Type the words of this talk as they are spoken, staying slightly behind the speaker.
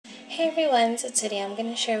Hey everyone, so today I'm going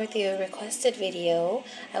to share with you a requested video.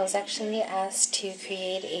 I was actually asked to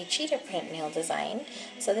create a cheetah print nail design.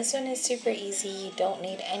 So this one is super easy. You don't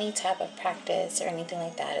need any type of practice or anything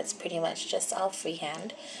like that. It's pretty much just all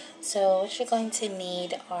freehand. So what you're going to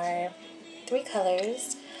need are 3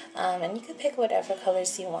 colors, and you can pick whatever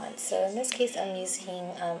colors you want. So in this case I'm using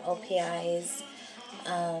OPI's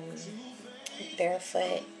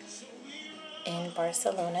Barefoot in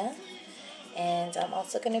Barcelona. And I'm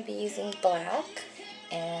also going to be using black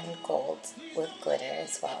and gold with glitter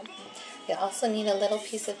as well. You also need a little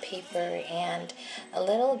piece of paper and a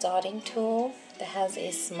little dotting tool that has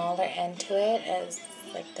a smaller end to it, as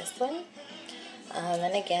like this one.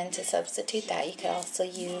 And again, to substitute that, you could also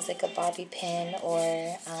use like a bobby pin or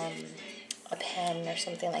a pen or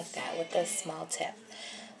something like that with a small tip.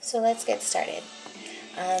 So let's get started.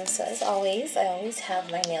 So as always, I always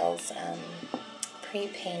have my nails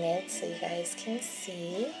pre-painted so you guys can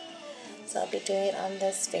see. So I'll be doing it on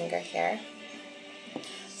this finger here.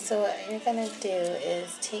 So what you're gonna do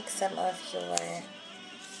is take some of your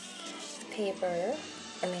paper,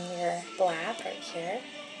 your black right here,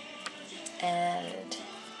 and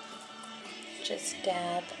just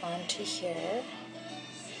dab onto here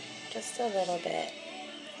just a little bit.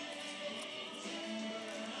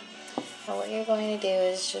 Now what you're going to do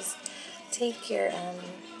is just take your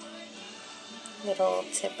little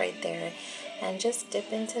tip right there and just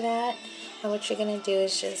dip into that, and what you're going to do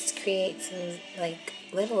is just create some like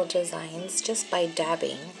little designs just by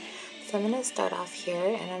dabbing. So I'm going to start off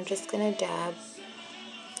here and I'm just going to dab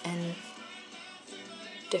in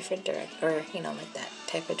different like that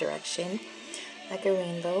type of direction, like a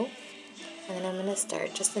rainbow, and then I'm going to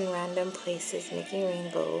start just in random places making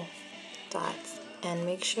rainbow dots, and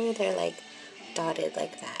make sure they're like dotted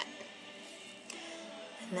like that.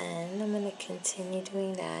 And then I'm going to continue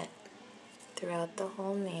doing that throughout the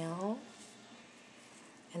whole nail.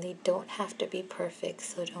 And they don't have to be perfect,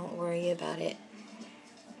 so don't worry about it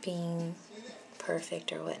being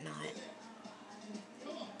perfect or whatnot.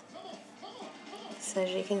 So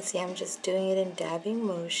as you can see, I'm just doing it in dabbing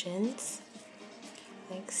motions,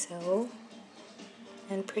 like so.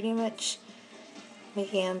 And pretty much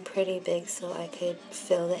making them pretty big so I could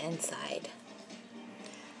fill the inside.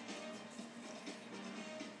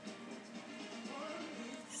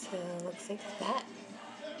 So it looks like that.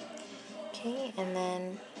 Okay, and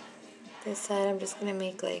then this side I'm just going to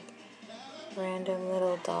make like random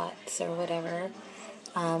little dots or whatever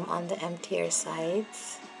on the emptier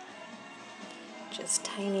sides. Just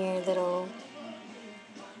tinier little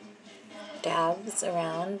dabs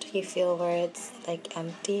around. You feel where it's like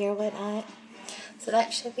empty or whatnot. So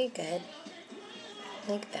that should be good.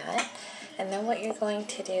 Like that. And then what you're going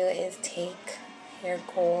to do is take your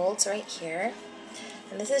golds right here.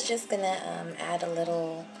 And this is just going to add a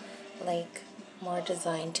little, like, more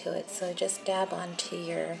design to it. So just dab onto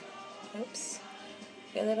your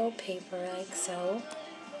little paper like so.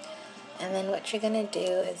 And then what you're going to do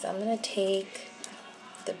is I'm going to take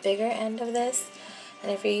the bigger end of this.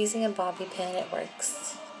 And if you're using a bobby pin, it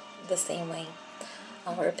works the same way.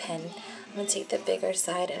 Or a pen. I'm going to take the bigger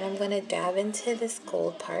side and I'm going to dab into this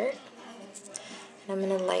gold part. And I'm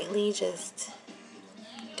going to lightly just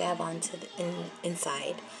dab onto the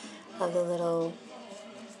inside of the little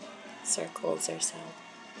circles or so.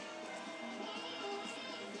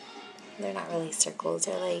 They're not really circles,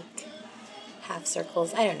 they're like half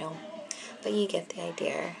circles, I don't know, but you get the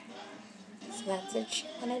idea. So that's what you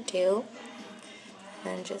want to do,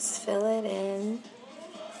 and just fill it in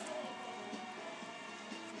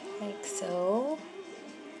like so.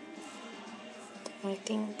 I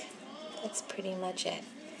think that's pretty much it.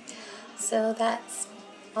 So that's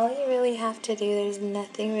all you really have to do. There's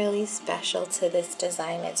nothing really special to this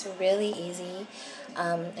design. It's really easy.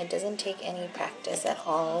 It doesn't take any practice at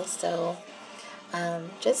all. So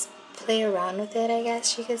just play around with it, I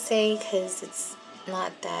guess you could say, because it's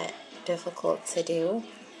not that difficult to do.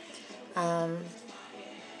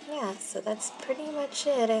 Yeah, so that's pretty much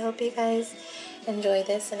it. I hope you guys enjoy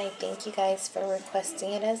this, and I thank you guys for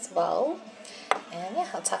requesting it as well. And yeah,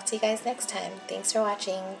 I'll talk to you guys next time. Thanks for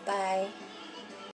watching. Bye.